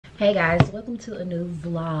Hey guys, welcome to a new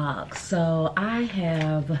vlog. So I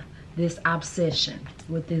have this obsession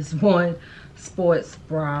with this one sports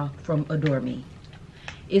bra from Adore Me.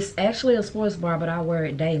 It's actually a sports bra, but I wear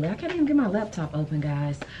it daily. I can't even get my laptop open,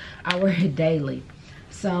 guys. I wear it daily.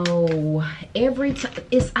 So every time,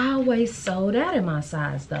 it's always sold out in my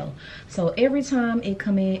size though. So every time it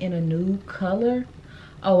come in a new color,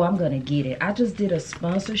 oh, I'm gonna get it. I just did a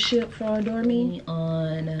sponsorship for Adore Me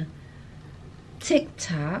on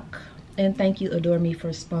TikTok, and thank you Adore Me for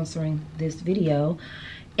sponsoring this video.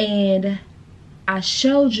 And I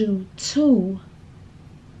showed you two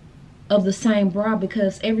of the same bra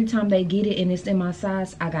because every time they get it and it's in my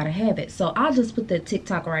size, I gotta have it. So I'll just put that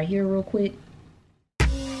TikTok right here real quick.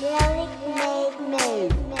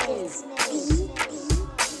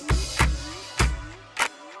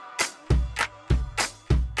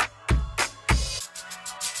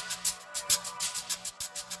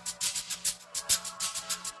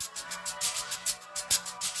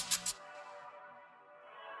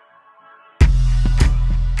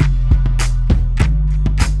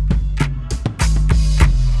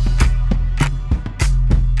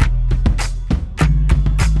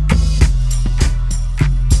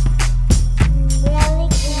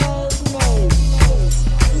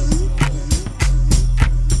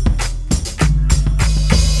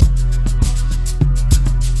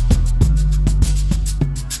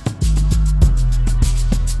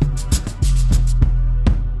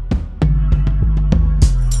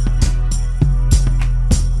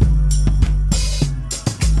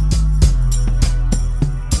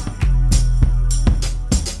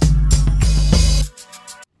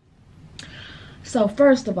 So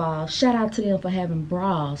first of all, shout out to them for having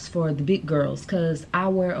bras for the big girls, because I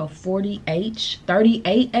wear a 40H,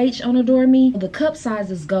 38H on Adore Me. The cup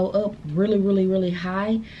sizes go up really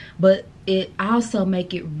high, but it also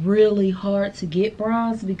make it really hard to get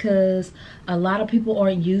bras because a lot of people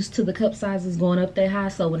aren't used to the cup sizes going up that high.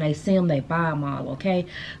 So when they see them, they buy them all, okay?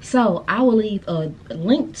 So I will leave a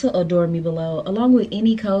link to Adore Me below, along with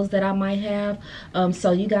any codes that I might have,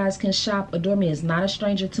 so you guys can shop. Adore Me is not a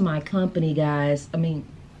stranger to my company, guys. I mean,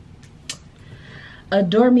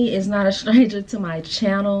 Adore Me is not a stranger to my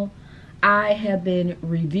channel. I have been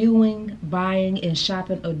reviewing, buying, and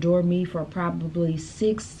shopping Adore Me for probably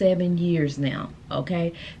 6-7 years now,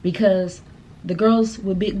 okay? Because the girls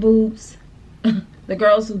with big boobs, the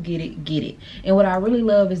girls who get it. And what I really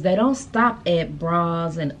love is they don't stop at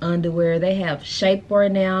bras and underwear. They have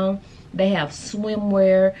shapewear now. They have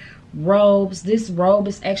swimwear, robes. This robe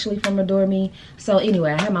is actually from Adore Me. So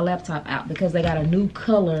anyway, I have my laptop out because they got a new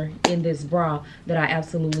color in this bra that I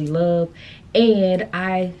absolutely love. And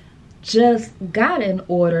I just got an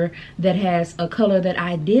order that has a color that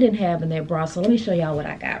I didn't have in that bra. So let me show y'all what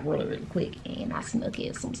I got really quick. And I snuck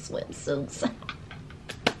in some swimsuits.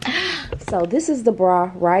 So this is the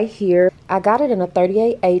bra right here. I got it in a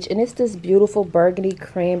 38H, and it's this beautiful burgundy,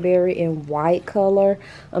 cranberry, and white color.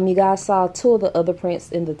 You guys saw two of the other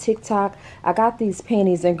prints in the TikTok. I got these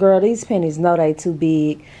panties, and girl, these panties know they too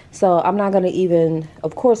big. So I'm not gonna even,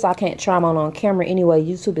 of course I can't try them on camera anyway.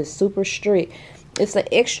 YouTube is super strict. It's an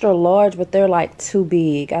extra large, but they're like too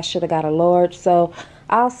big. I should have got a large, so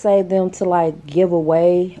I'll save them to like give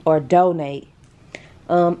away or donate.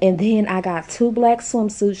 And then I got two black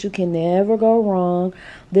swimsuits. You can never go wrong.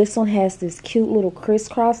 This one has this cute little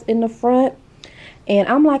crisscross in the front. And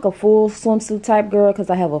I'm like a full swimsuit type girl because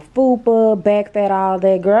I have a fupa, back fat, all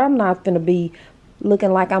that. Girl, I'm not finna be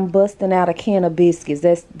looking like I'm busting out a can of biscuits.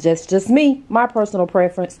 That's just me, my personal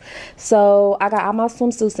preference. So I got all my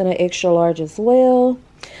swimsuits in an extra large as well.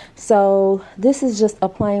 So this is just a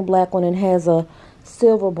plain black one and has a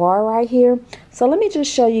silver bar right here. So let me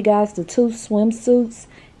just show you guys the two swimsuits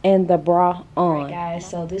and the bra on. All right, guys,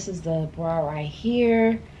 so this is the bra right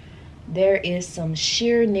here. There is some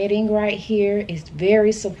sheer knitting right here. It's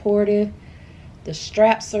very supportive. The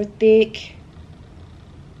straps are thick.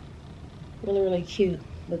 Really cute.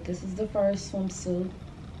 But this is the first swimsuit.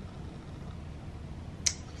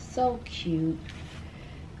 So cute.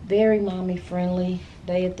 Very mommy friendly.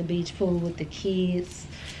 Day at the beach pool with the kids.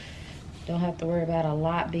 Don't have to worry about a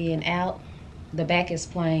lot being out. The back is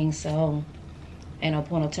plain, so ain't no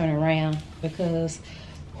point of turning around because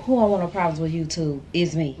who I want no problems with YouTube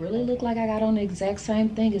is me. Really look like I got on the exact same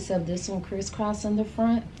thing except this one crisscross in the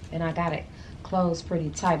front, and I got it closed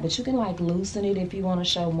pretty tight, but you can like loosen it if you want to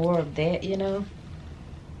show more of that, you know.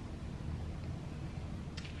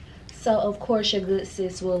 So of course your good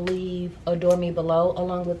sis will leave Adore Me below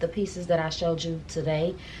along with the pieces that I showed you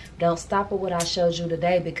today. Don't stop at what I showed you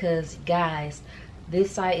today because guys,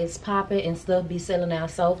 This site is popping and stuff be selling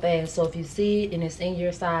out so fast. So if you see it and it's in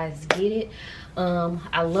your size, get it.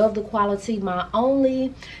 I love the quality.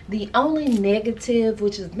 The only negative,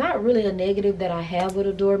 which is not really a negative that I have with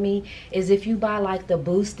Adore Me, is if you buy like the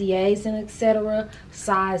bustiers and etc.,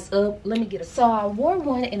 size up. Let me get it. So I wore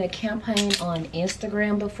one in a campaign on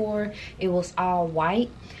Instagram before. It was all white.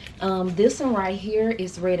 This one right here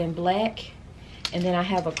is red and black, and then I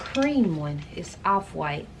have a cream one. It's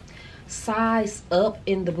off-white. Size up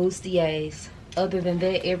in the bustiers. Other than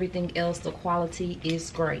that, everything else, the quality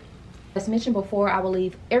is great. As mentioned before, I will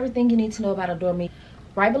leave everything you need to know about Adore Me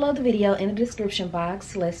right below the video in the description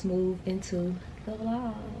box. Let's move into the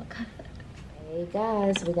vlog. Hey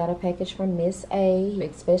guys, we got a package from Miss A,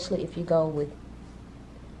 especially if you go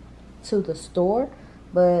to the store.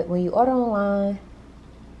 But when you order online,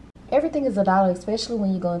 everything is $1, especially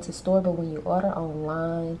when you go into store. But when you order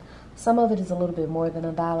online, some of it is a little bit more than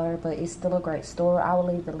 $1, but it's still a great store. I will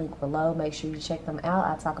leave the link below. Make sure you check them out.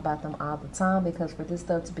 I talk about them all the time because for this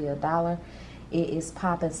stuff to be $1, it is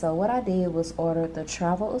popping. So what I did was order the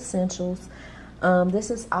travel essentials. This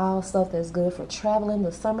is all stuff that's good for traveling.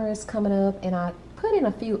 The summer is coming up, and I put in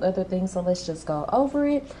a few other things, so let's just go over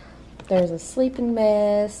it. There's a sleeping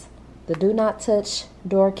mask, the do not touch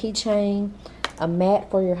door keychain, a mat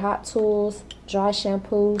for your hot tools, dry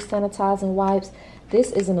shampoo, sanitizing wipes.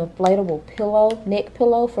 This is an inflatable pillow, neck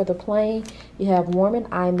pillow for the plane. You have warming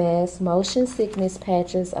eye mask, motion sickness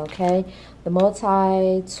patches, okay? The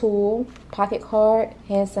multi-tool pocket card,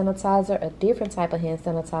 hand sanitizer, a different type of hand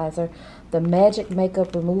sanitizer. The magic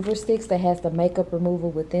makeup remover sticks that has the makeup remover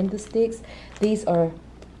within the sticks. These are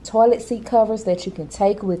toilet seat covers that you can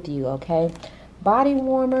take with you, okay? Body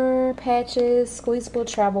warmer, patches, squeezable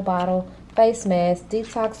travel bottle, face mask,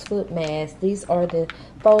 detox foot mask. These are the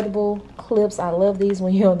foldable clips. I love these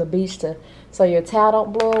when you're on the beach so your towel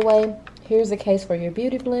don't blow away. Here's a case for your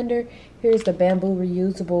beauty blender. Here's the bamboo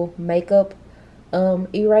reusable makeup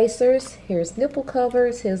erasers. Here's nipple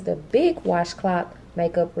covers. Here's the big washcloth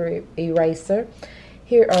makeup eraser.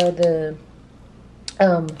 Here are the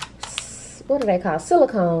what do they call,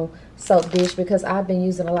 silicone soap dish, because I've been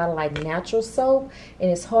using a lot of like natural soap and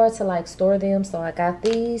it's hard to like store them. So I got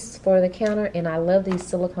these for the counter, and I love these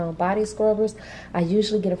silicone body scrubbers. I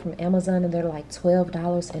usually get them from Amazon and they're like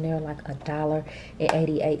 $12, and they're like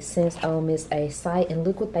 $1.88 on Miss A site. And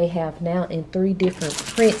look what they have now in 3 different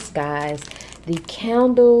prints, guys. The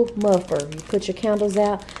candle muffer, you put your candles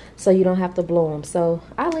out so you don't have to blow them. So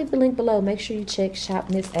I'll leave the link below. Make sure you check Shop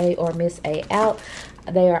Miss A or Miss A out.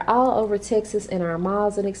 They are all over Texas in our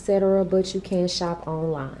malls and etc., but you can shop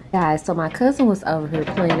online. Guys, so my cousin was over here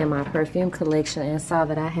playing in my perfume collection and saw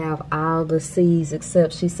that I have all the C's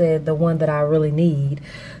except, she said, the one that I really need.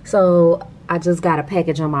 So I just got a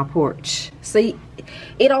package on my porch. See,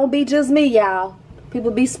 it don't be just me, y'all. People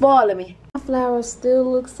be spoiling me. My flowers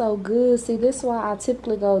still look so good. See, this is why I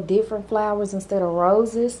typically go different flowers instead of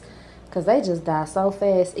roses, because they just die so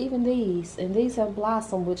fast. Even these. And these have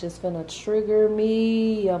blossomed, which is gonna trigger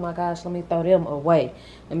me. Oh my gosh, let me throw them away.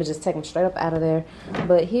 Let me just take them straight up out of there.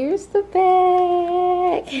 But here's the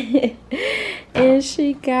bag. And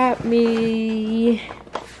she got me.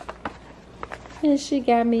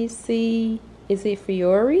 See, is it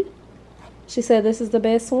Fiore? She said this is the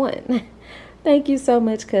best one. Thank you so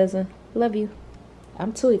much, cousin. Love you.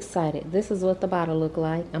 I'm too excited. This is what the bottle look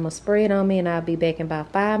like. I'm gonna spray it on me and I'll be back in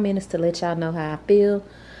about 5 minutes to let y'all know how I feel.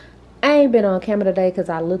 I ain't been on camera today because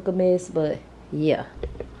I look a mess, but yeah.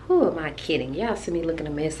 Who am I kidding? Y'all see me looking a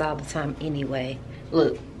mess all the time anyway.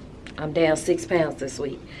 Look, I'm down 6 pounds this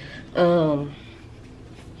week. That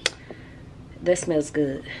smells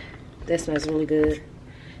good. That smells really good.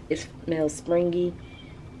 It smells springy.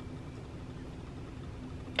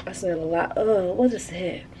 I smell a lot. Oh, what is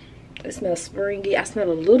that? It smells springy. I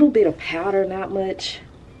smell a little bit of powder, not much.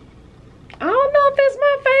 I don't know if it's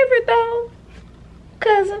my favorite though,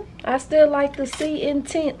 cousin. I still like the C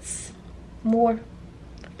Intense more.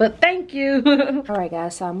 But thank you. Alright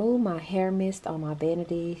guys, so I moved my hair mist on my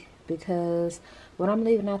vanity because when I'm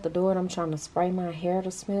leaving out the door and I'm trying to spray my hair to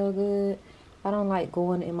smell good, I don't like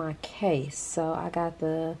going in my case. So I got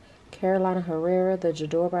the Carolina Herrera, the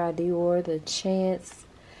J'adore by Dior, the Chance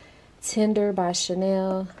Tender by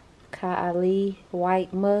Chanel, Kai Ali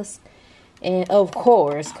White Musk, and of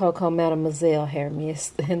course Coco Mademoiselle hair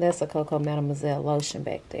mist. And that's a Coco Mademoiselle lotion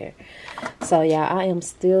back there. So yeah, I am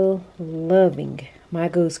still loving my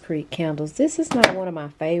Goose Creek candles. This is not one of my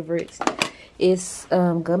favorites. It's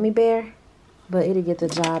gummy bear, but it'll get the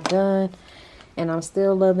job done. And I'm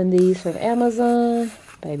still loving these from Amazon.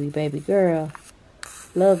 Baby girl,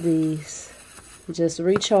 love these. Just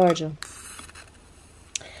recharge them.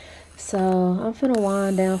 So I'm finna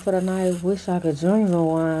wind down for the night. Wish I could dream of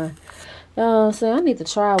wine. So I need to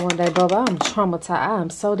try one day, but I'm traumatized. I am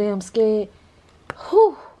so damn scared.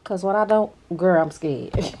 Whew. Cause what I don't, girl, I'm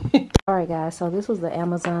scared. Alright guys, so this was the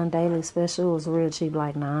Amazon daily special. It was real cheap,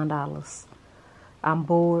 like $9. I'm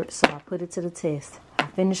bored, so I put it to the test. I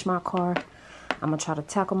finished my car. I'm gonna try to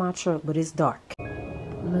tackle my truck, but it's dark.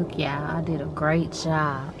 Look, y'all, I did a great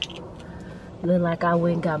job. Look like I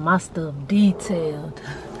went and got my stuff detailed.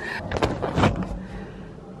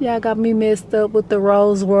 Y'all got me messed up with the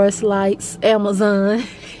Rolls Royce lights, Amazon.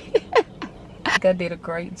 I did a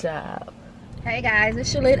great job. Hey guys,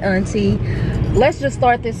 it's your lit auntie. Let's just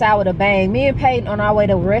start this out with a bang. Me and Peyton on our way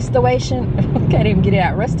to Restoration. Can't even get it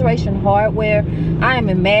out. Restoration Hardware. I am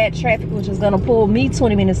in mad traffic, which is gonna pull me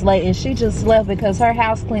 20 minutes late, and she just left because her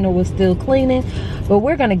house cleaner was still cleaning. But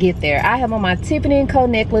we're gonna get there. I have on my Tiffany & Co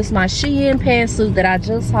necklace, my Shein pantsuit that I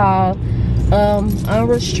just hauled,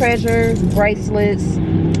 Unrich Treasure bracelets,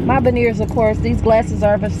 my veneers, of course. These glasses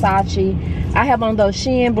are Versace. I have on those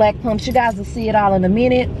Shein black pumps. You guys will see it all in a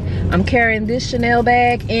minute. I'm carrying this Chanel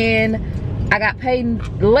bag, and I got Peyton's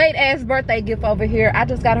late ass birthday gift over here. I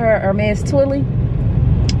just got her Hermes Twilly.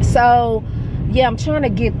 So yeah, I'm trying to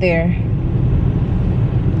get there,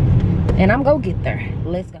 and I'm gonna get there.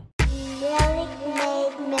 Let's go.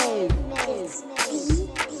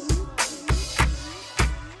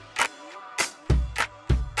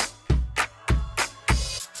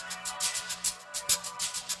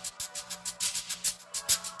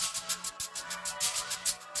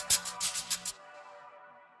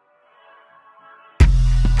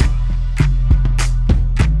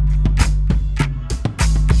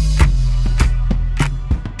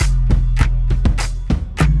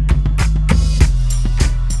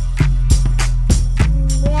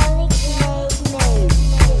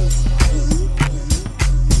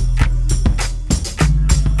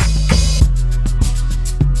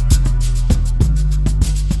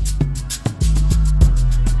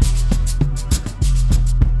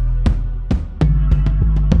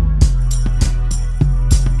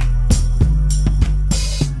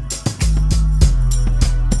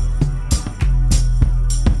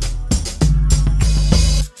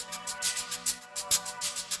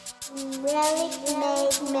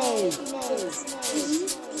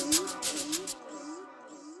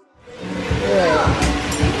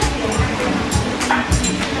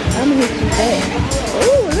 I'm gonna hit you back.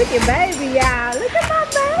 Ooh, look at baby, y'all. Look at my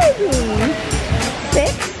baby.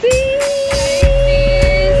 Sexy.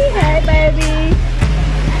 Hey, baby.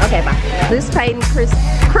 Okay, bye. This Peyton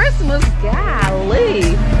Christmas,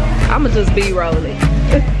 golly. I'ma just be rolling.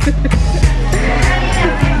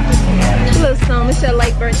 Little son, it's your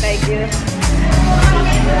late birthday gift.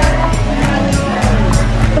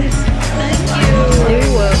 Thank you.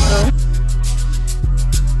 You're welcome.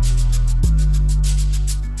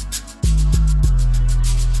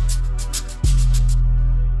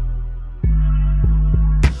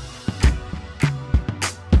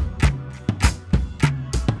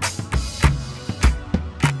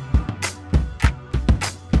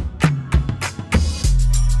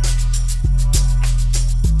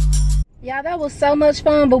 Yeah, that was so much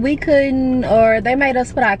fun, but we couldn't, or they made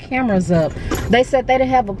us put our cameras up. They said they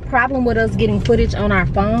didn't have a problem with us getting footage on our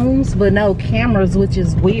phones, but no cameras, which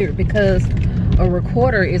is weird because a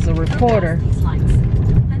recorder is a recorder.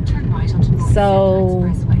 So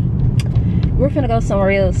we're finna go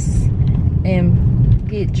somewhere else and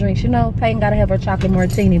get drinks. You know, Peyton gotta have her chocolate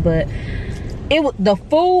martini, but the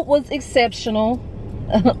food was exceptional.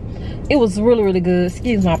 It was really, really good.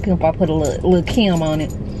 Excuse my pimp, I put a little Kim on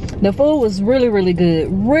it. The food was really, really good.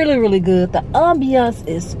 Really, really good. The ambiance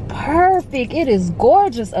is perfect. It is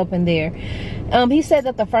gorgeous up in there. He said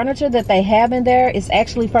that the furniture that they have in there is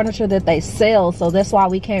actually furniture that they sell, so that's why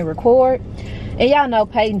we can't record. And y'all know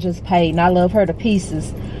Peyton just paid, and I love her to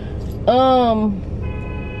pieces. But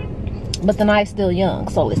the night's still young,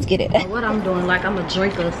 so let's get it. What I'm doing, like I'm a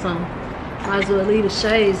drinker or something. Might as well leave the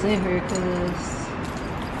shades in here because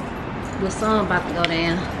the sun about to go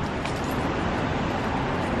down.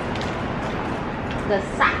 The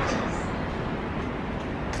sachets.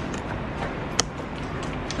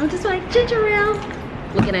 I'm just like ginger ale.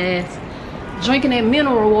 Looking at ass. Drinking that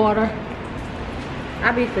mineral water.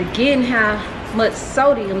 I be forgetting how much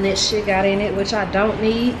sodium that shit got in it, which I don't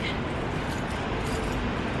need.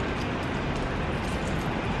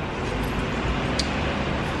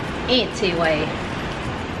 Anyway,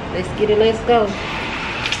 let's get it, let's go.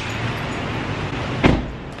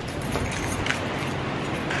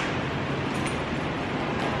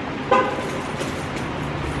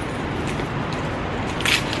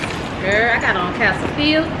 Girl, I got on Castle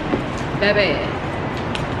Field, baby.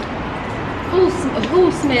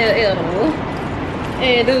 Who smell edible?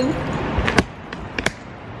 And do.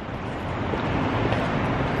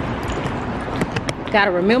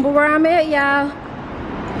 Gotta remember where I'm at, y'all.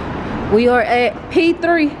 We are at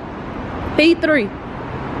P3. P3.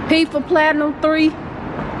 P for platinum, 3.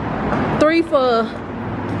 3 for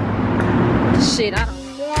shit. I don't.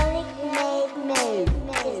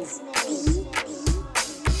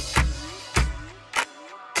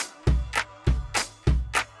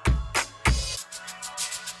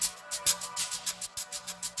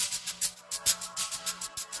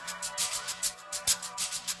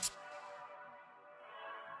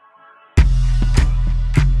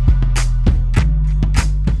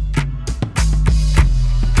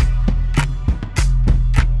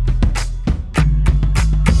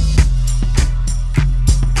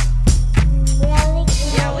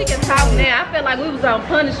 Like we was on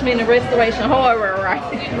punishment and restoration horror, right?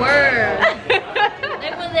 We were.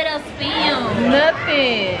 They wouldn't let us film.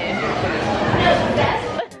 Nothing.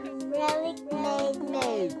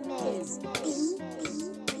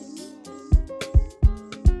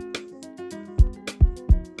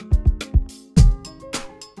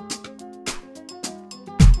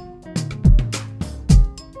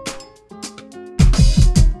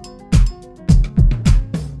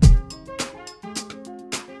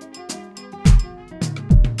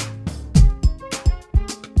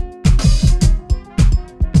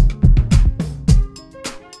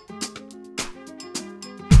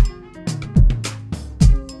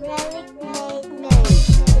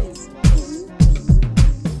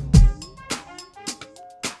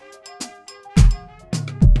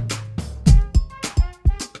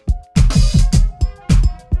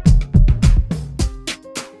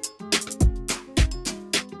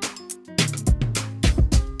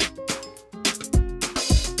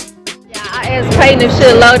 Ask Peyton if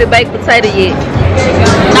she'll load the baked potato yet.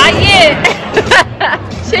 Not yet.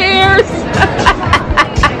 Cheers.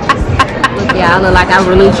 Look, y'all, I look like I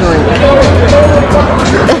really drink.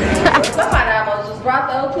 Somebody almost just brought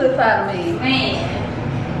the old clip out of me.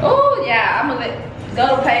 Man. Oh, yeah, I'm gonna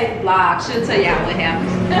go to Peyton's vlog. She'll tell y'all what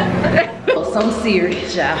happened. Oh, so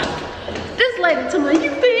serious, y'all. This lady told me,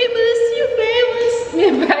 you famous, you famous. Me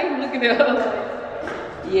and Peyton looking at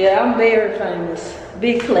her. Yeah, I'm very famous.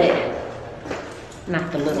 Big clap.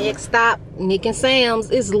 Not the little. Next stop, Nick and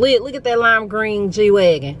Sam's. It's lit. Look at that lime green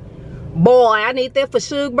G-Wagon. Boy, I need that for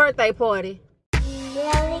Suge's birthday party.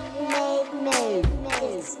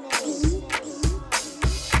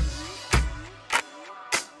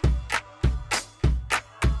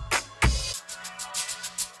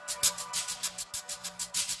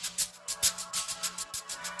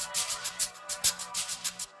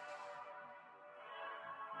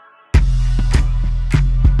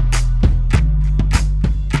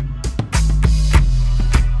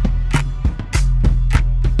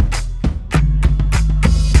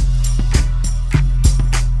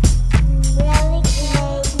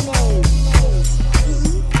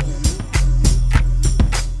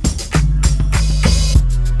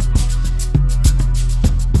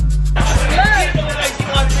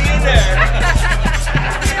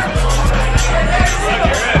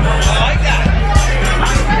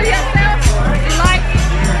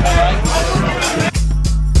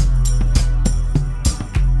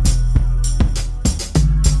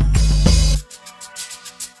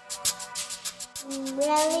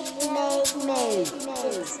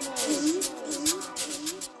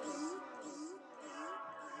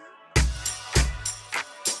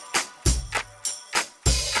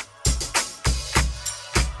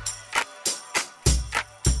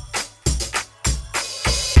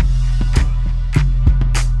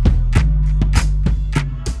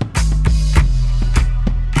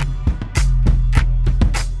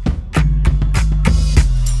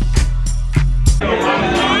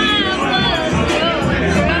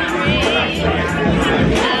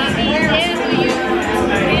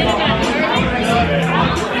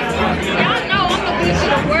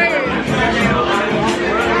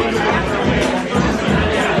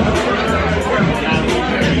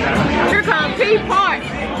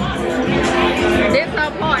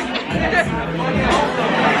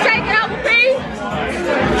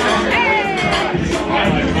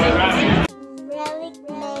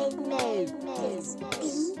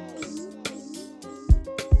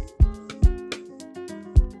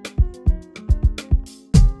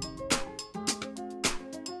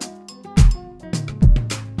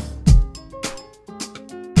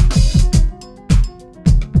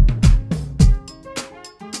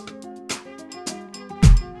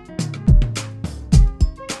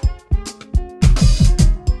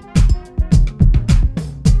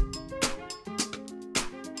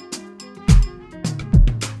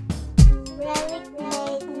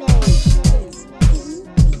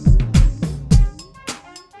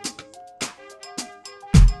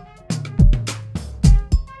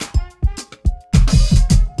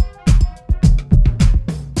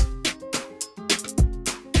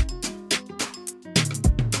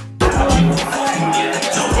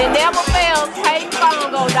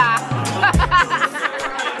 gonna die.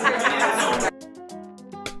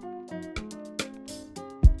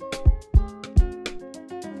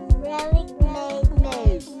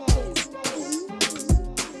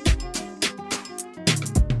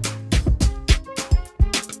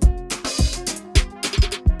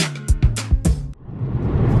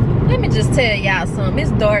 Let me just tell y'all something.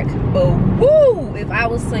 It's dark, but woo, if I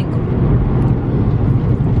was single.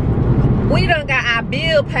 We done got our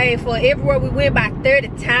bill paid for everywhere we went by 30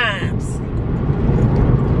 times.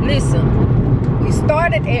 Listen, we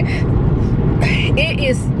started at, it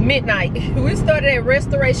is midnight. We started at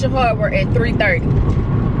Restoration Hardware at 3:30.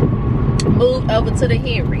 Moved over to the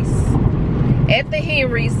Henrys. At the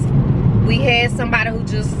Henrys, we had somebody who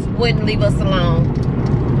just wouldn't leave us alone.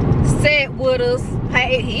 Sat with us.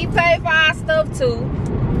 He paid for our stuff too.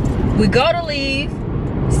 We go to leave.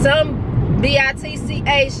 Some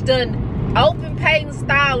bitch done open Peyton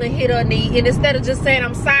style and hit her knee, and instead of just saying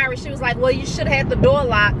I'm sorry, she was like, well, you should have had the door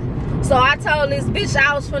locked. So I told this bitch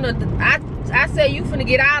I was finna, I said you finna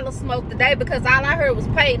get all the smoke today, because all I heard was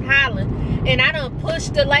Peyton hollering, and I done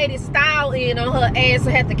pushed the lady's style in on her ass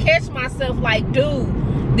and had to catch myself like, dude,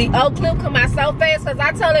 the old clip come out so fast, because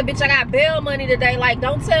I told that bitch I got bail money today, like,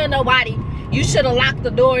 don't tell nobody you should have locked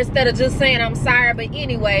the door instead of just saying I'm sorry. But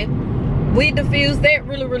anyway, we diffused that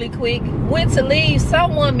really quick. Went to leave.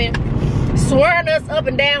 Some woman swearing us up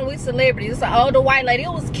and down we celebrities. It's an older white lady.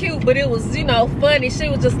 It was cute, but it was, you know, funny. She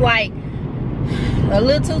was just like a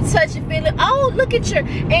little too touchy feeling. Oh, look at your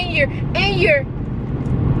and your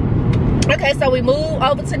okay, so we moved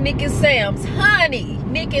over to Nick and Sam's. Honey,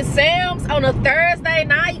 Nick and Sam's on a Thursday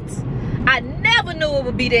night. I never knew it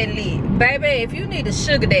would be that lit. Baby, if you need a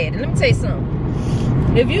sugar daddy, let me tell you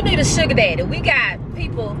something. If you need a sugar daddy, we got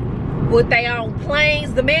people with their own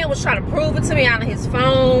planes. The man was trying to prove it to me on his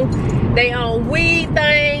phone. They own weed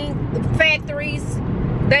factories.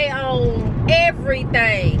 They own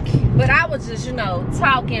everything. But I was just, you know,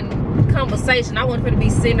 talking conversation. I wasn't going to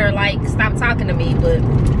be sitting there like, stop talking to me. But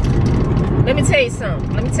let me tell you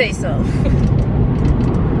something.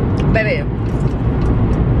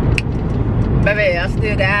 Baby, I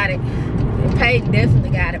still got it. And Peyton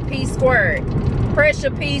definitely got it. P squared.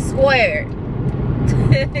 Pressure P squared.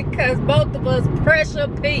 Because both of us pressure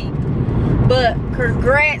P. But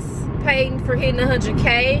congrats, Peyton, for hitting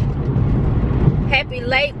 100K. Happy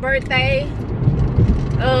late birthday.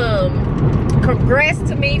 Congrats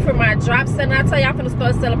to me for my drop setting. I tell you, I'm gonna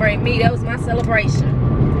start celebrating me. That was my celebration.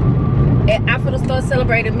 And I'm gonna start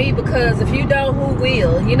celebrating me, because if you don't, who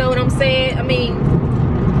will? You know what I'm saying? I mean,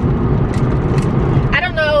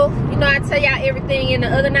 you know, I tell y'all everything, and the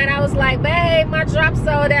other night I was like, babe, my drop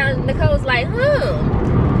sold out, and Nicole was like,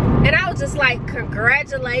 and I was just like,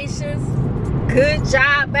 congratulations, good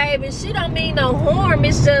job, baby. She don't mean no harm.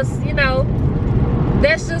 It's just, you know,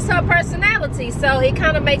 that's just her personality. So it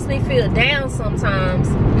kind of makes me feel down sometimes.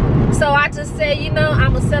 So I just said, you know,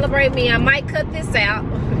 I'm gonna celebrate me. I might cut this out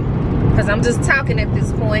because I'm just talking at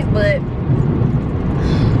this point, but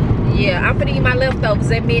yeah, I'm gonna eat my leftovers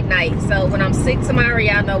at midnight. So when I'm sick tomorrow,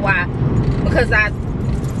 y'all know why. Because I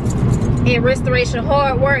in Restoration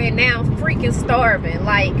Hardware, and now I'm freaking starving.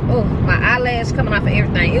 Like, oh, my eyelash coming off of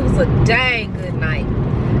everything. It was a dang good night.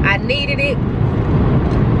 I needed it.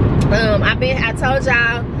 I told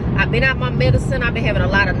y'all, I've been out my medicine. I've been having a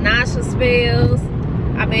lot of nausea spells.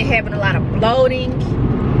 I've been having a lot of bloating.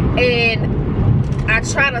 And I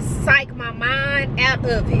try to psych my mind out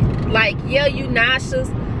of it. Like, yeah, you nauseous.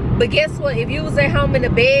 But guess what? If you was at home in the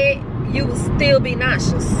bed, you would still be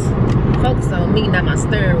nauseous. Focus on me, not my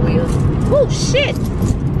steering wheel. Oh, shit.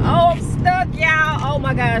 Oh, I'm stuck, y'all. Oh,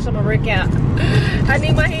 my gosh, I'm gonna wreck out. I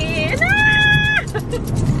need my hand. Ah!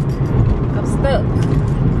 I'm stuck.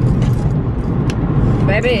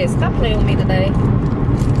 Baby, stop playing with me today.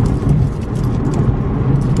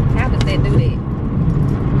 How did that do that?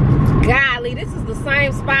 Golly, this is the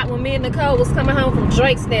same spot when me and Nicole was coming home from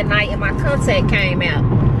Drake's that night and my contact came out.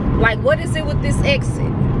 Like, what is it with this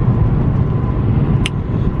exit?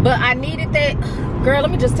 But I needed that. Girl,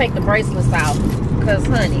 let me just take the bracelets out. Because,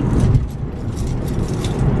 honey,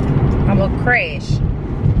 I'm going to crash.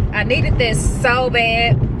 I needed this so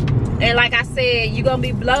bad. And like I said, you're going to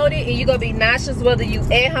be bloated and you're going to be nauseous whether you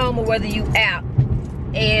at home or whether you out.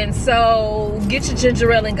 And so, get your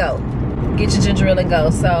ginger ale and go. Get your ginger ale and go.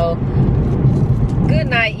 So, good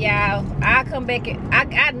night, y'all. I'll come back.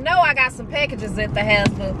 I know I got some packages at the house,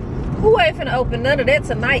 but who ain't finna open none of that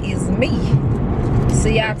tonight is me.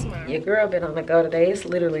 See y'all tomorrow. Your girl been on the go today. It's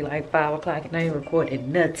literally like 5 o'clock and I ain't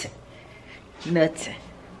recording nothing.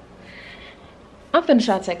 I'm finna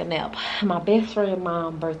try to take a nap. My best friend's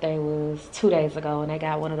mom's birthday was 2 days ago, and they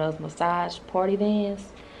got one of those massage party vans.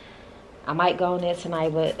 I might go on there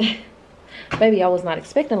tonight, but baby, I was not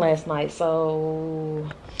expecting last night, so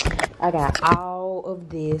I got all of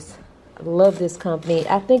this. I love this company.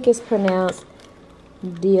 I think it's pronounced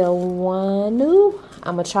Diawanu.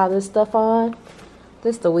 I'm gonna try this stuff on.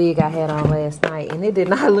 This is the wig I had on last night, and it did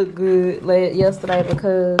not look good yesterday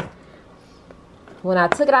because when I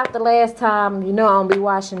took it out the last time, you know I don't be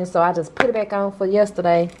washing it, so I just put it back on for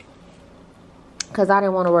yesterday because I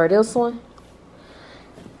didn't want to wear this one.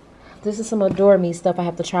 This is some Adore Me stuff I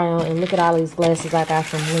have to try on, and look at all these glasses I got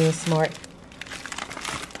from LENSMART.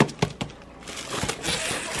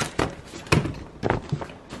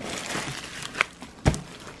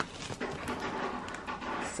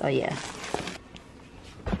 So yeah.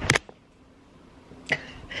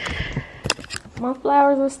 My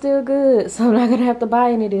flowers are still good, so I'm not gonna have to buy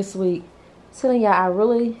any this week. I'm telling y'all, I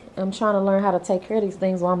really am trying to learn how to take care of these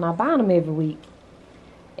things while I'm not buying them every week.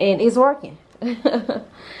 And it's working.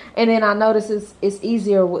 And then I notice it's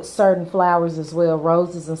easier with certain flowers as well.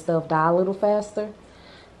 Roses and stuff die a little faster.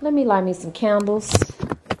 Let me light me some candles.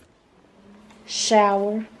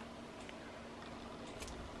 Shower.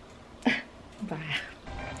 Bye.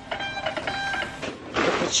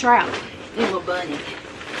 With the trout. Little bunny.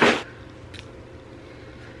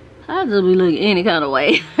 I just be looking any kind of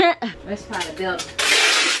way. Let's find a belt.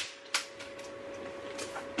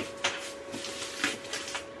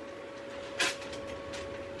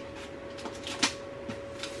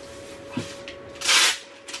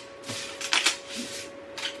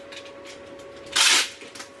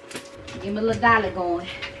 Give me a little dolly going,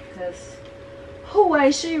 cause who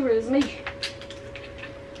ain't Shira is me.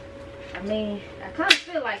 I mean, I kind of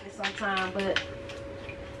feel like it sometimes, but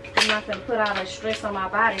I'm not gonna put all the stress on my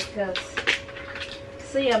body because,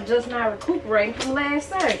 see, I'm just not recuperating from last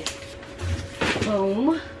Saturday.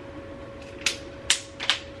 Boom.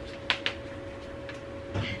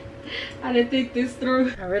 I didn't think this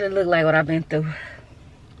through. I really look like what I've been through.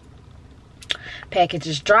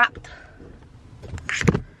 Packages dropped.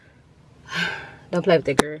 Don't play with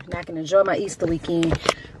that, girl. Now I can enjoy my Easter weekend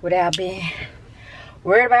without being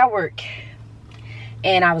worried about work.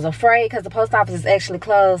 And I was afraid because the post office is actually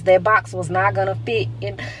closed. That box was not gonna fit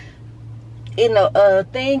in the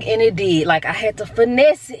thing, and it did. Like, I had to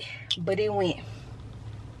finesse it, but it went.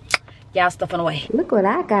 Y'all stuffing away. Look what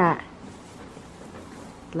I got.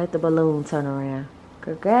 Let the balloon turn around.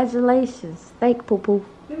 Congratulations. Thank Poo-Poo.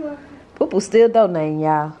 Poo-Poo still donating,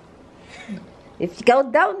 y'all. If you go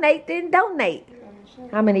donate, then donate.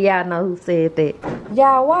 How many of y'all know who said that?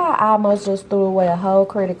 Y'all, why I almost just threw away a whole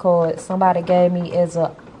credit card somebody gave me as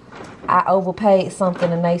I overpaid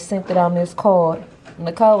something and they sent it on this card. And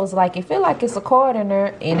the code was like, it feel like it's a card in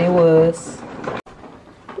there, and it was.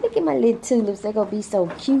 Look at my little tulips. They're gonna be so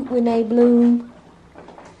cute when they bloom.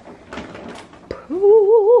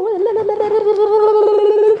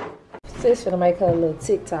 Sis gonna make her a little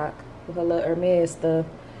TikTok with her little Hermes stuff.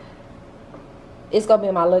 It's gonna be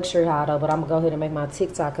in my luxury haul though, but I'm gonna go ahead and make my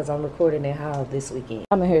TikTok because I'm recording that haul this weekend.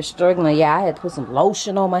 I'm in here struggling. Yeah, I had to put some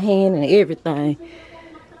lotion on my hand and everything.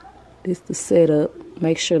 This the setup.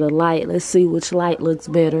 Make sure the light, let's see which light looks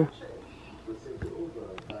better.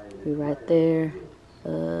 Be right there.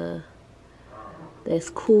 That's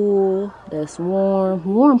cool. That's warm.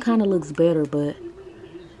 Warm kind of looks better, but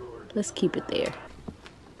let's keep it there.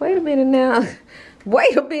 Wait a minute now.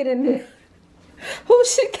 Wait a minute now. Who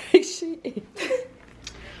she think she is?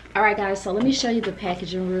 Alright guys, so let me show you the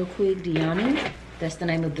packaging real quick. Diana, that's the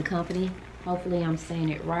name of the company. Hopefully I'm saying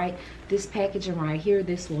it right. This packaging right here,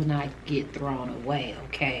 this will not get thrown away,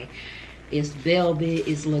 okay? It's velvet,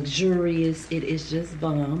 it's luxurious, it is just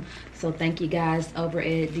bomb. So thank you guys over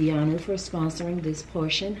at Diana for sponsoring this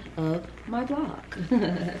portion of my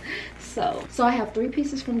vlog. so I have 3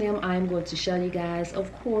 pieces from them I'm going to show you guys.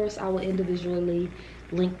 Of course, I will individually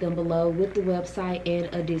link them below with the website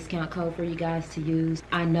and a discount code for you guys to use.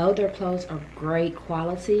 I know their clothes are great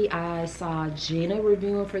quality. I saw Gina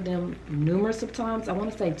reviewing for them numerous of times. I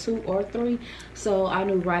want to say 2 or 3. So I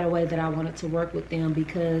knew right away that I wanted to work with them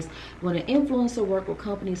because when an influencer work with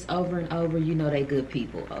companies over and over, you know they good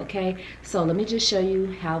people, okay? So let me just show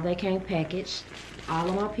you how they came packaged. All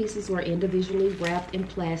of my pieces were individually wrapped in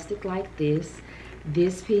plastic like this.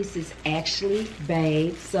 This piece is actually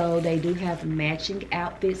beige, so they do have matching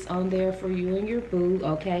outfits on there for you and your boo,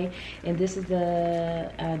 okay? And this is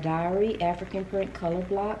the Diary African print color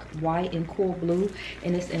block, white and cool blue,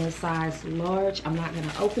 and it's in a size large. I'm not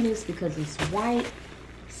gonna open this because it's white.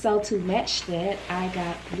 So to match that, I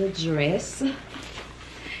got the dress.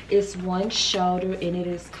 It's one shoulder, and it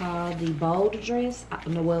is called the bold dress.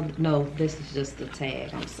 No, this is just the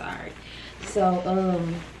tag. I'm sorry. So,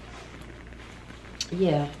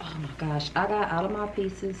 yeah. Oh my gosh, I got all of my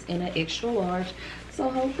pieces in an extra large, so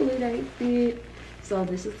hopefully they fit. So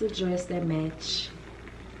this is the dress that match.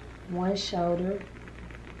 One shoulder.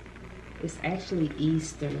 It's actually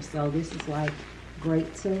Easter, so this is like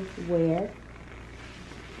great to wear.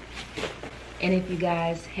 And if you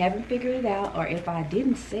guys haven't figured it out, or if I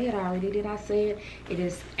didn't say it already, did I say it? It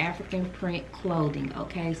is African print clothing,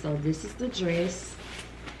 okay? So this is the dress.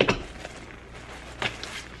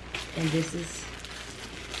 And this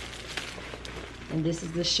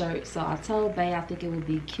is the shirt. So I told Bae I think it would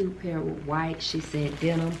be cute paired with white. She said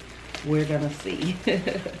denim. We're gonna see.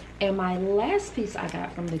 And my last piece I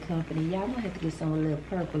got from the company, y'all might have to get some a little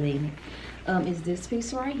purple in it, is this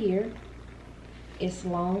piece right here. It's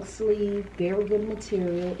long sleeve, very good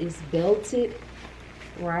material. It's belted,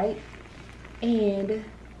 right? And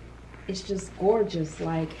it's just gorgeous.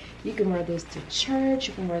 Like, you can wear this to church,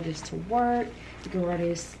 you can wear this to work, you can wear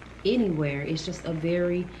this anywhere. It's just a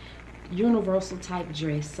very universal type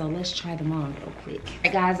dress. So let's try them on real quick.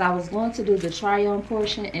 Hey guys, I was going to do the try on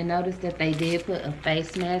portion and notice that they did put a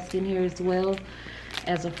face mask in here as well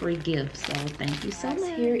as a free gift. So thank you so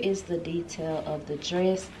much. Here is the detail of the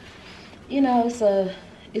dress. You know,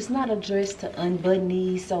 it's not a dress to unbutton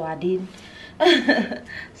these, so I didn't.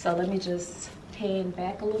 So let me just pan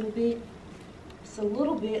back a little bit. It's a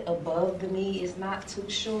little bit above the knee. It's not too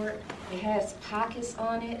short. It has pockets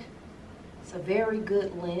on it. It's a very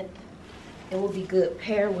good length. It will be good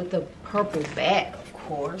paired with the purple back, of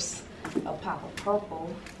course. A pop of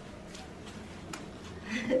purple.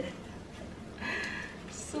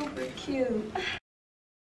 Super cute.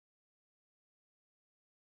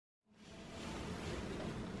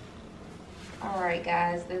 All right,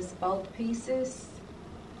 guys, there's both pieces.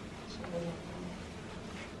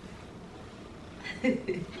 So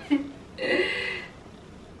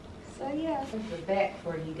yeah, there's the back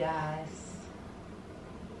for you guys.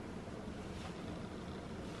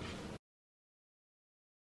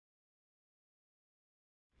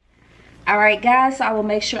 All right, guys, so I will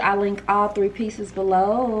make sure I link all three pieces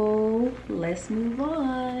below. Let's move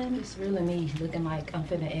on. It's really me looking like I'm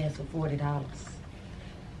finna ask for $40.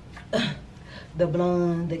 The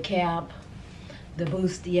blonde, the cap, the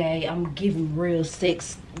bustier. I'm giving real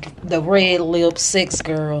sex, the red lip sex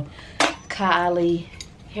girl. Kylie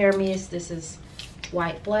hair mist. This is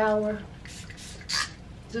white flower.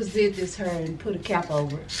 Just did this hair and put a cap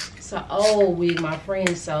over it. It's an old wig my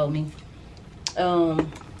friend sold me.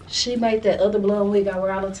 She made that other blonde wig I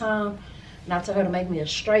wear all the time, and I told her to make me a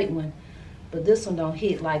straight one. But this one don't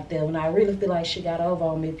hit like that one. I really feel like she got over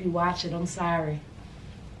on me. If you watch it, I'm sorry.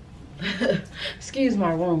 Excuse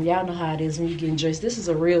my room. Y'all know how it is when you getting dressed. This is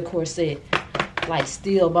a real corset, like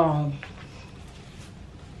steel bone.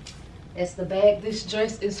 It's the bag. This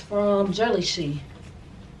dress is from Jelly She.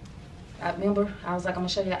 I remember I was like, I'm gonna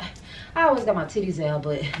show you. I always got my titties out,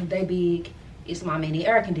 but they big. It's my mini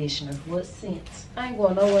air conditioner. What sense? I ain't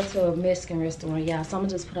going nowhere to a Mexican restaurant, y'all. So I'm gonna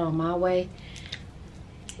just put it on my way.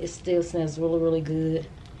 It still smells really, really good.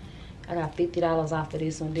 I got $50 off of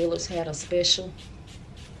this one. Dealers had a special.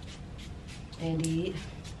 Indeed.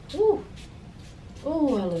 Ooh.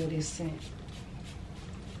 Ooh, I love this scent.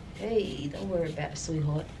 Hey, don't worry about it,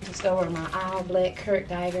 sweetheart. Just go over my all black Kurt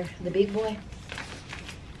Geiger, the big boy.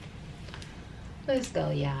 Let's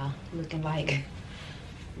go, y'all. Looking like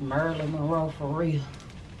Marilyn Monroe for real.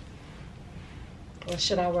 Or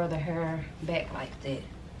should I wear the hair back like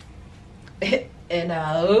that? And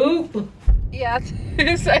oop. Yeah,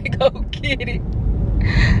 this ain't gonna get it.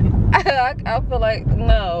 I feel like,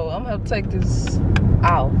 no, I'm gonna take this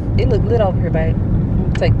off. It look lit over here, babe.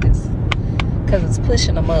 I'm gonna take this. Cause it's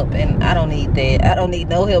pushing them up and I don't need that. I don't need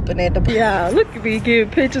no help in that. Yeah, look at me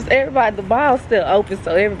giving pictures. Everybody, the bar's still open,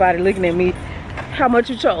 so everybody looking at me. How much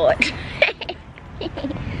you charge?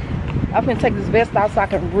 I'm gonna take this vest off so I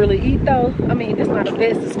can really eat though. I mean, it's not a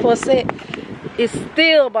vest, it's corset. It's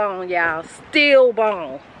steel bone, y'all. Steel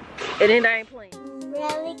bone. And it ain't playing.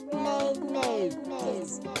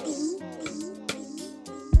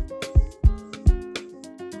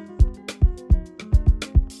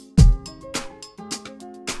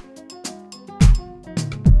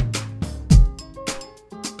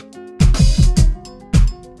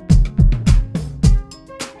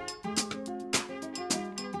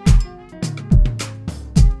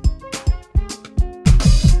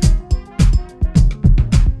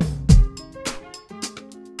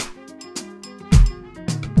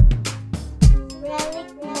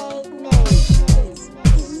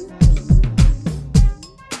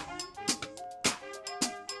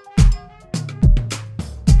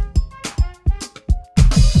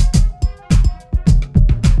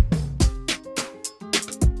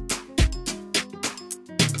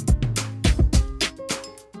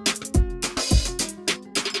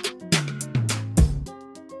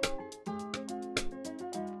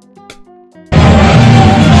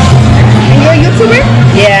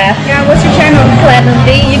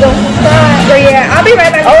 So yeah, I'll be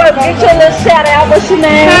right back. Oh, get your little shout out. What's your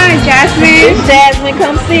name? Hi, Jasmine. It's Jasmine.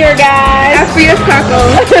 Come see her, guys. That's for your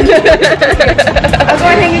tacos. I'll go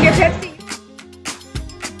ahead and get your Pepsi.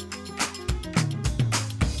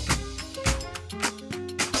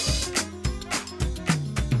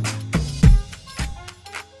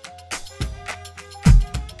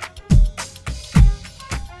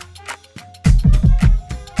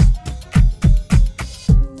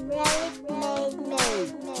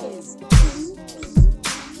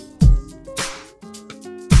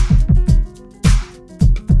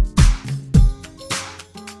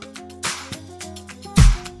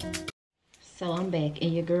 So I'm back,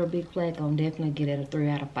 and your girl Big Flat gonna definitely get it a 3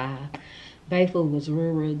 out of 5. Bae food was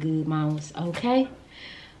real good. Mine was okay.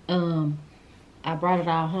 I brought it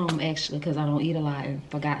all home actually because I don't eat a lot and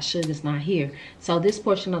forgot Sugar's not here. So this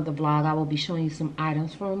portion of the vlog, I will be showing you some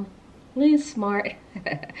items from LENSMART.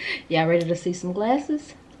 Y'all ready to see some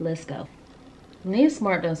glasses? Let's go.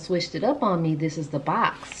 LENSMART done switched it up on me. This is the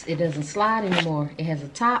box. It doesn't slide anymore. It has a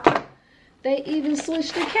top. They even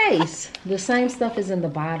switched the case. The same stuff is in the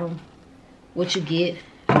bottom. What you get,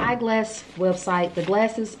 eyeglass website. The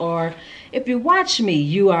glasses are, if you watch me,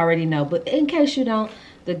 you already know, but in case you don't,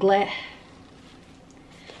 the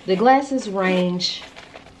glasses range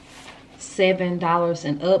 $7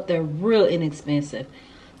 and up. They're real inexpensive.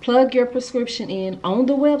 Plug your prescription in on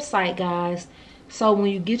the website, guys. So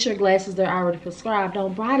when you get your glasses, they're already prescribed.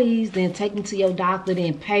 Don't buy these, then take them to your doctor,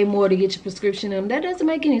 then pay more to get your prescription in. That doesn't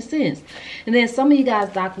make any sense. And then some of you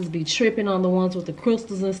guys doctors be tripping on the ones with the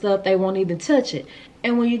crystals and stuff. They won't even touch it.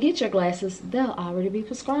 And when you get your glasses, they'll already be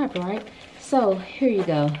prescribed, right? So here you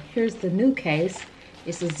go. Here's the new case.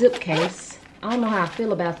 It's a zip case. I don't know how I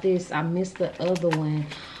feel about this. I missed the other one.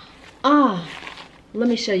 Let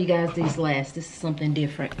me show you guys these last. This is something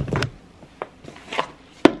different.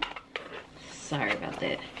 Sorry about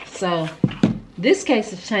that. So this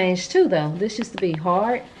case has changed too though. This used to be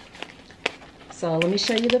hard. So let me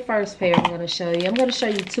show you the first pair. I'm going to show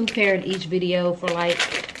you 2 pair in each video for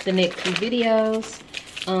like the next few videos.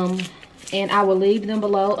 And I will leave them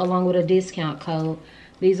below along with a discount code.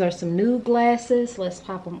 These are some nude glasses. Let's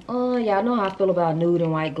pop them on. Y'all know how I feel about nude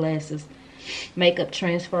and white glasses. Makeup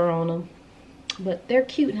transfer on them. But they're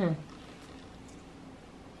cute, huh?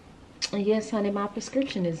 And yes, honey, my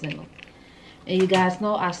prescription is in them. And you guys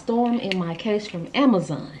know I store them in my case from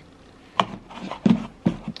Amazon.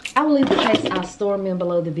 I will leave the case. I'll store them in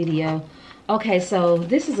below the video. Okay, so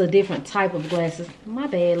this is a different type of glasses. My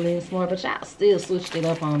bad, LENSMART, but y'all still switched it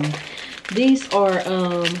up on me. These are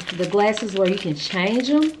the glasses where you can change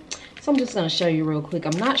them. So I'm just going to show you real quick.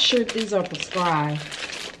 I'm not sure if these are prescribed.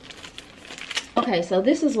 Okay, so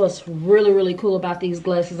this is what's really, really cool about these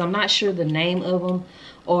glasses. I'm not sure the name of them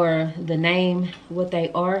or the name, what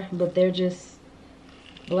they are, but they're just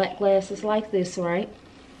black glasses like this, right?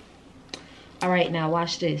 All right, now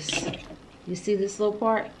watch this. You see this little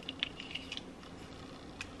part?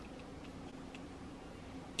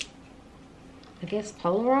 I guess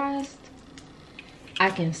polarized. I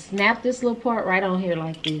can snap this little part right on here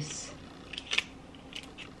like this.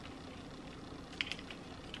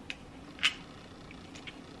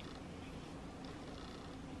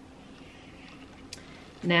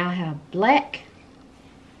 Now I have black,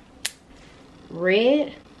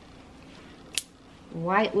 red,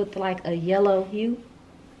 white with like a yellow hue,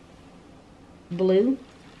 blue.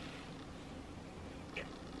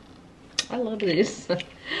 I love this.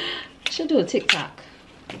 Should do a TikTok.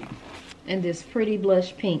 And this pretty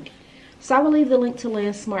blush pink. So I will leave the link to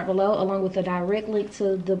LENSMART below along with a direct link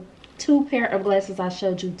to the 2 pair of glasses I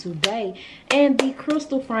showed you today and the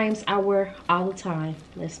crystal frames I wear all the time.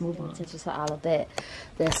 Let's move on to all of that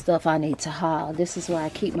stuff I need to haul. This is where I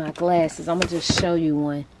keep my glasses. I'm gonna just show you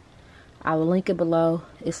one. I will link it below.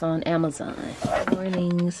 It's on Amazon. Good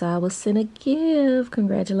morning. So I was sent a gift.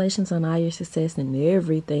 Congratulations on all your success and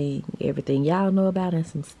everything y'all know about and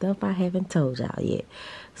some stuff I haven't told y'all yet.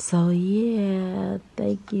 So yeah,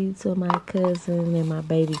 thank you to my cousin and my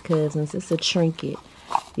baby cousins. It's a trinket.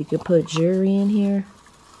 You can put jewelry in here.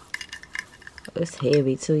 It's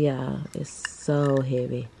heavy too, y'all. It's so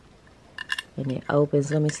heavy. And it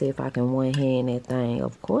opens. Let me see if I can one-hand that thing.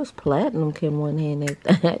 Of course, Platinum can one-hand that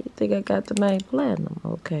thing. You think I got the name Platinum?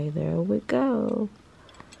 Okay, there we go.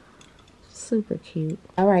 Super cute.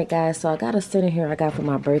 Alright, guys. So I got a center here I got for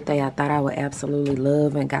my birthday. I thought I would absolutely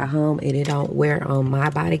love and got home. And it don't wear on my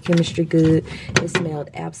body chemistry good. It smelled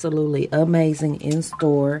absolutely amazing in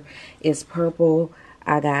store. It's purple.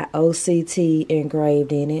 I got OCT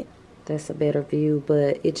engraved in it. That's a better view,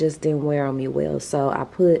 but it just didn't wear on me well. So I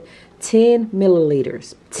put 10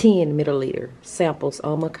 milliliters, 10 milliliter samples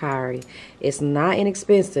on Macari. It's not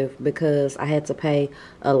inexpensive because I had to pay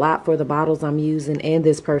a lot for the bottles I'm using, and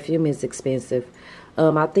this perfume is expensive.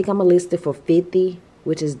 I think I'm gonna list it for $50,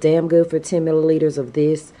 which is damn good for 10 milliliters of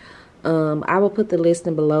this. I will put the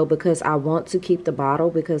listing below because I want to keep the bottle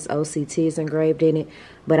because OCT is engraved in it,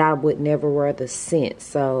 but I would never wear the scent.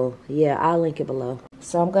 So yeah, I'll link it below.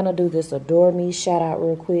 So I'm gonna do this Adore Me shout out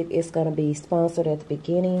real quick. It's gonna be sponsored at the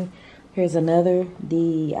beginning. Here's another,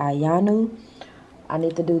 the Ayanu. I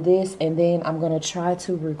need to do this, and then I'm gonna try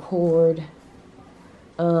to record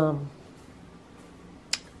the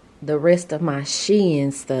rest of my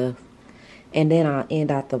Shein stuff, and then I'll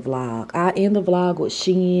end out the vlog. I'll end the vlog with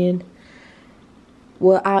Shein.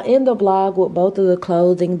 Well, I'll end the vlog with both of the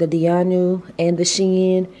clothing, the Dianu and the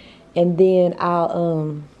Shein, and then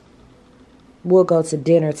we'll go to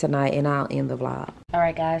dinner tonight, and I'll end the vlog.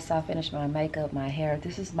 Alright guys, so I finished my makeup, my hair.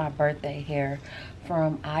 This is my birthday hair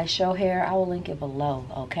from iShow Hair. I will link it below,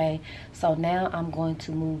 okay? So now I'm going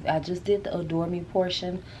to move. I just did the Adore Me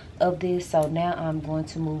portion of this, so now I'm going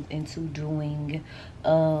to move into doing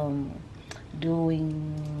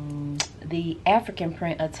the African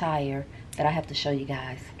print attire that I have to show you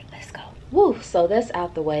guys. Let's go. Woo, so that's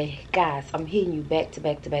out the way. Guys, I'm hitting you back to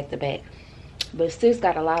back to back to back. But sis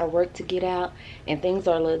got a lot of work to get out, and things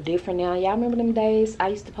are a little different now. Y'all remember them days? I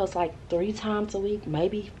used to post like 3 times a week,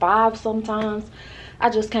 maybe 5 sometimes. I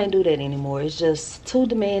just can't do that anymore. It's just too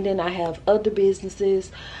demanding. I have other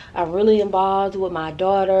businesses. I'm really involved with my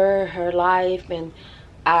daughter, her life, and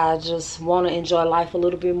I just want to enjoy life a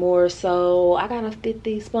little bit more. So I gotta fit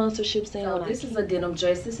these sponsorships in. So this is a denim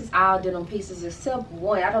dress. This is all denim pieces except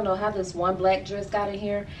one. I don't know how this one black dress got in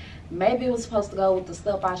here. Maybe it was supposed to go with the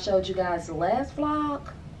stuff I showed you guys the last vlog.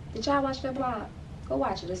 Did y'all watch that vlog? Go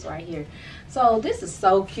watch it. It's right here. So this is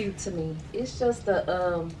so cute to me. It's just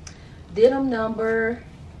a denim number.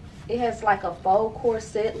 It has like a faux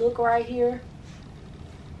corset look right here.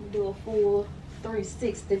 Do a full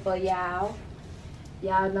 360 for y'all.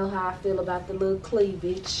 Y'all know how I feel about the little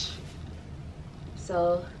cleavage.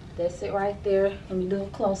 So that's it right there. Let me do a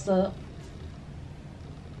close up.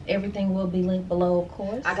 Everything will be linked below, of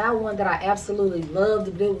course. I got one that I absolutely loved.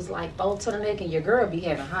 The bit was like fold to the neck, and your girl be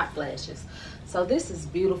having hot flashes. So this is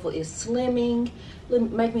beautiful. It's slimming.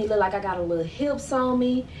 Make me look like I got a little hips on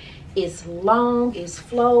me. It's long. It's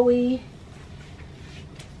flowy.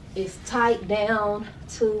 It's tight down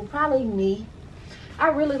to probably knee. I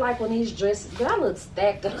really like when these dresses, but I look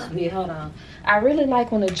stacked up a bit. Hold on. I really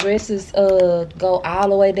like when the dresses go all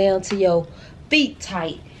the way down to your feet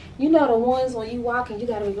tight. You know the ones when you walk and you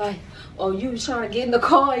gotta be like, oh, you trying to get in the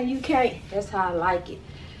car and you can't. That's how I like it.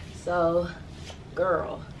 So,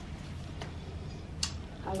 girl,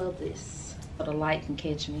 I love this. So the light can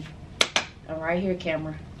catch me. I'm right here,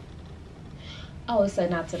 camera. Oh, it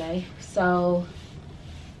said not today. So,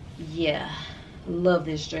 yeah, love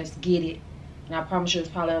this dress. Get it. And I promise you it's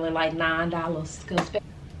probably only like $9.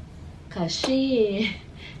 Cause shit,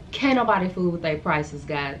 can't nobody fool with their prices,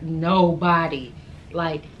 guys. Nobody.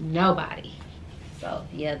 Like nobody. So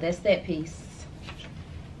yeah, that's that piece.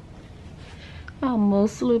 I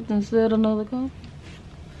almost slipped and said another cup.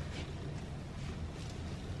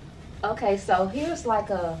 Okay, so here's like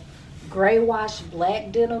a gray wash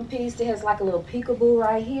black denim piece. It has like a little peekaboo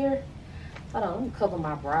right here. Hold on, let me cover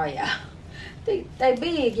my bra, y'all. They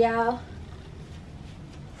big, y'all.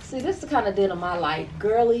 See, this is the kind of denim I like.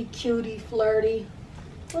 Girly, cutie, flirty.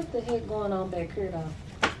 What the heck going on back here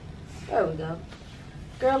though? There we go.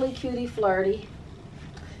 Girly, cutie, flirty.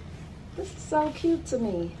 This is so cute to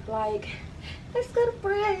me. Like, let's go to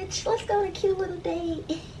brunch. Let's go on a cute little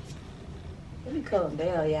date. Let me calm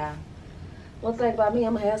down, y'all. One thing about me,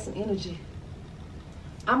 I'm gonna have some energy.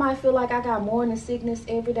 I might feel like I got morning sickness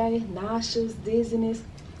every day, nauseous, dizziness,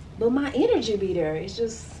 but my energy be there. It's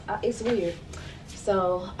just, it's weird.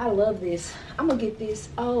 So I love this. I'm gonna get this.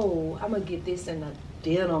 Oh, I'm gonna get this in a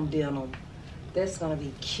denim. That's gonna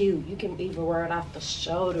be cute. You can even wear it off the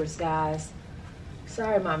shoulders, guys.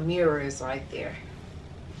 Sorry, my mirror is right there.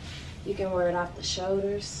 You can wear it off the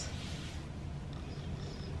shoulders.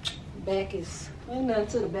 Back is, ain't nothing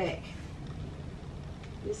to the back.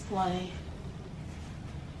 It's plain.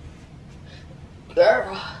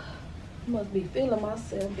 Girl, I must be feeling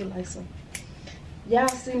myself. Be like some. Y'all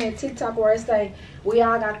seen that TikTok where it say, we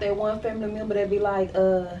all got that one family member that be like,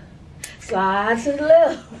 slide to the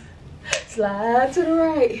left. Slide to the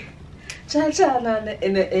right. Cha-cha.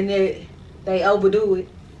 And they overdo it.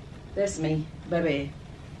 That's me, baby.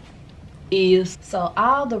 So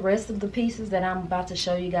all the rest of the pieces that I'm about to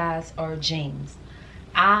show you guys are jeans.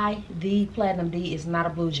 the Platinum D, is not a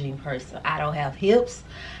blue jean person. I don't have hips.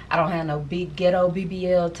 I don't have no big ghetto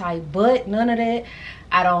BBL type butt. None of that.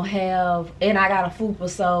 I don't have, and I got a fupa,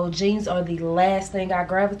 so jeans are the last thing I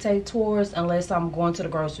gravitate towards unless I'm going to the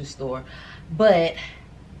grocery store. But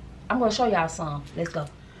I'm going to show y'all some. Let's go.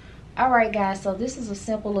 Alright guys, so this is a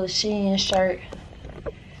simple little Shein shirt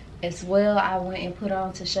as well. I went and put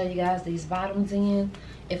on to show you guys these bottoms in.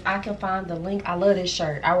 If I can find the link, I love this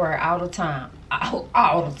shirt. I wear it all the time.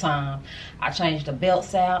 All the time. I change the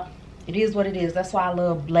belts out. It is what it is. That's why I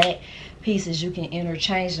love black pieces. You can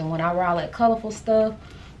interchange them. When I wear all that colorful stuff,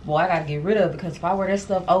 boy, I gotta get rid of it, because if I wear that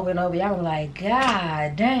stuff over and over, y'all be like,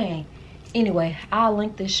 God dang. Anyway, I'll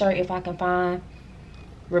link this shirt if I can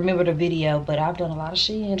remember the video, but I've done a lot of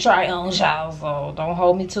Shein try-ons, y'all, so don't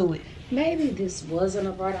hold me to it. Maybe this wasn't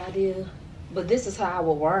a bright idea, but this is how I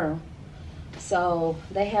would wear them. So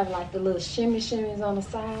they have like the little shimmies on the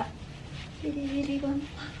side.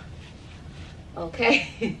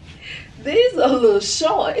 Okay, these are a little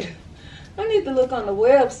short. I need to look on the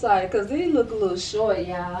website because these look a little short,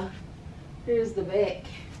 y'all. Here's the back.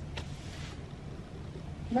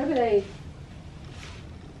 Maybe they,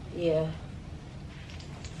 yeah.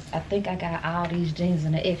 I think I got all these jeans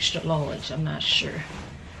in the extra large. I'm not sure.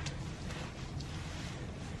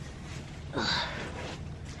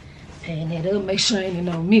 And it up, make sure ain't in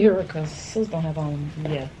no mirror, because sis don't have on,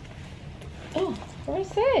 yeah. Oh, where's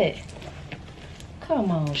that?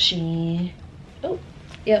 Come on, Shein. Oh,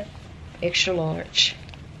 yep, extra large.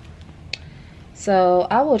 So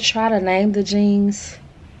I will try to name the jeans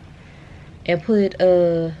and put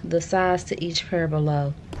the size to each pair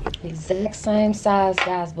below. Exact same size,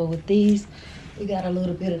 guys, but with these, we got a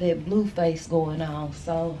little bit of that blue face going on.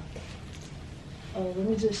 So, let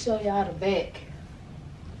me just show y'all the back.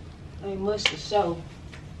 Ain't much to show.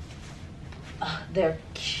 They're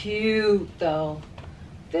cute though.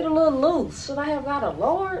 Fit a little loose. Should I have got a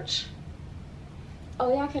large? Oh,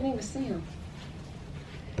 y'all can't even see them.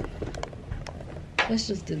 Let's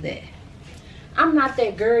just do that. I'm not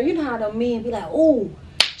that girl. You know how them men be like, ooh,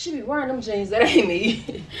 she be wearing them jeans. That ain't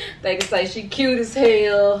me. They can say she cute as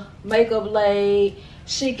hell, makeup laid,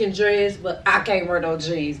 she can dress, but I can't wear those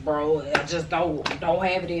jeans, bro. I just don't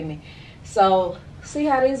have it in me. So see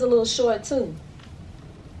how these are a little short too.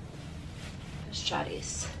 Let's try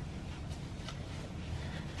this.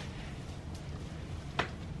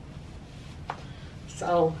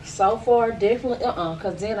 So far definitely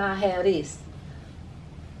because then I have this.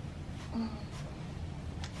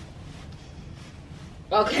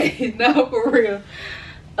 Okay, no, for real.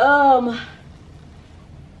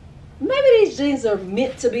 Maybe these jeans are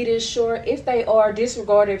meant to be this short. If they are,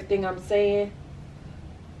 disregard everything I'm saying.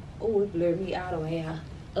 Oh, it blurred me out of here.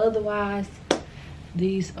 Otherwise,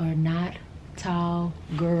 these are not tall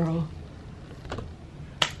girl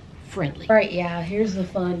friendly. All right, y'all, here's a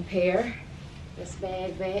fun pair. Let's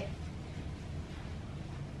bag back.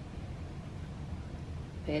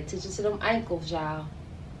 Pay attention to them ankles, y'all.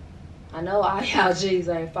 I know all y'all jeans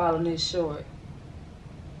ain't following this short.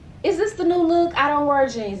 Is this the new look? I don't wear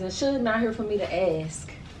jeans and should not here for me to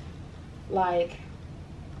ask. Like,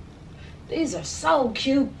 these are so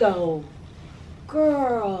cute though.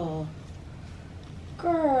 Girl,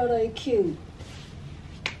 they cute.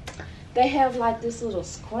 They have like this little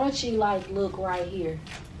scrunchy like look right here.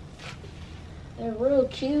 They're real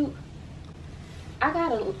cute. I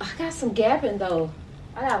got some gapping though.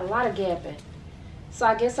 I got a lot of gapping. So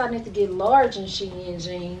I guess I need to get large in Shein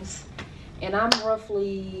jeans. And I'm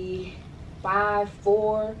roughly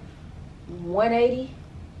 5'4", 180.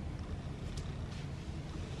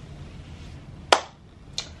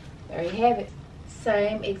 There you have it.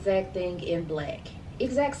 Same exact thing in black.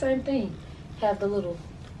 Exact same thing. Have the little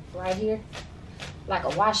right here, like a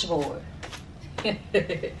washboard.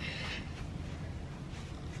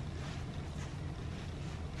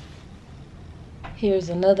 Here's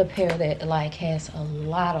another pair that like has a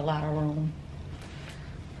lot of room.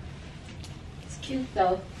 It's cute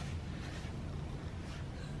though.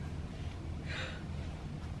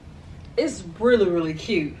 It's really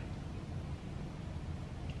cute.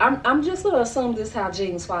 I'm just gonna assume this is how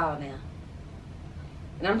jeans fall now.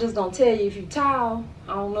 And I'm just gonna tell you, if you tall,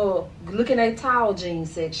 I don't know, look in a tall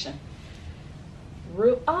jeans section.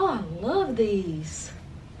 Oh, I love these.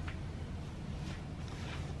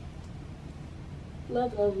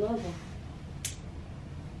 Love them.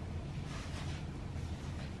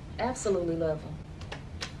 Absolutely love them.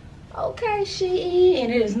 Okay, Shein,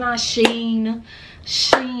 and it is not Shein.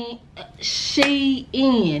 Shein.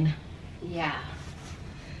 Yeah.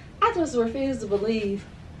 I just refuse to believe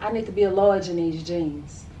I need to be a large in these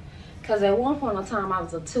jeans. Because at one point in time, I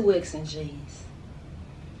was a 2X in jeans.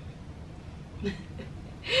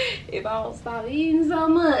 If I don't stop eating so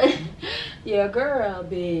much, your girl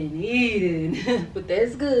been eating. But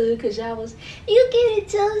that's good, because y'all was, you get it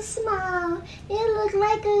too small. It look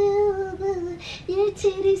like your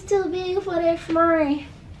titties too big for that frame.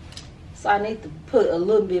 So I need to put a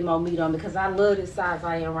little bit more meat on, because I love this size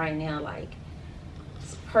I am right now. Like,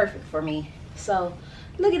 it's perfect for me. So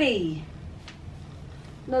look at these.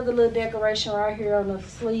 Another little decoration right here on the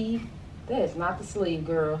sleeve. That is not the sleeve,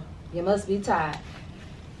 girl. You must be tired.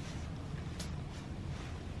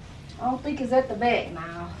 I don't think it's at the back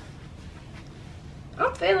now.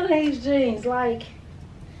 I'm feeling these jeans. Like,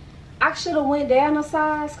 I should have went down a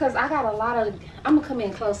size, because I got a lot of, I'm gonna come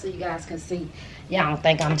in close so you guys can see. Y'all don't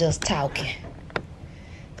think I'm just talking.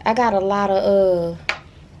 I got a lot of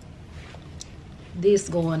this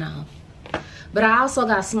going on. But I also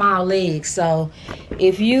got small legs, so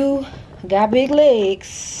if you got big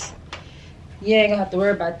legs, you ain't gonna have to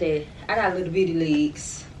worry about that. I got little bitty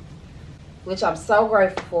legs, which I'm so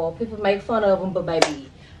grateful for. People make fun of them, but baby,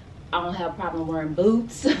 I don't have a problem wearing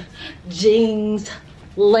boots, jeans,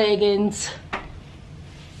 leggings.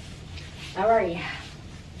 All right,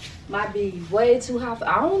 might be way too hot.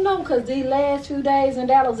 I don't know, because these last few days in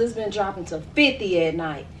Dallas, it's been dropping to 50 at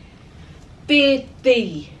night.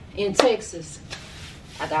 50 in Texas.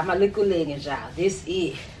 I got my liquid leggings, y'all. This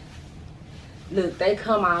it. Look, they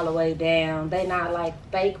come all the way down. They not like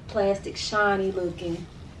fake plastic shiny looking.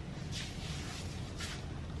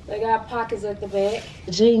 They got pockets at the back.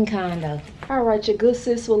 Jean kinda. Alright, your good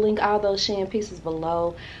sis will link all those Shein pieces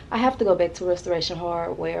below. I have to go back to Restoration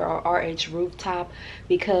Hardware or RH Rooftop,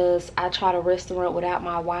 because I tried a restaurant without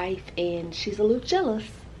my wife and she's a little jealous.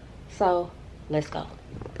 So let's go.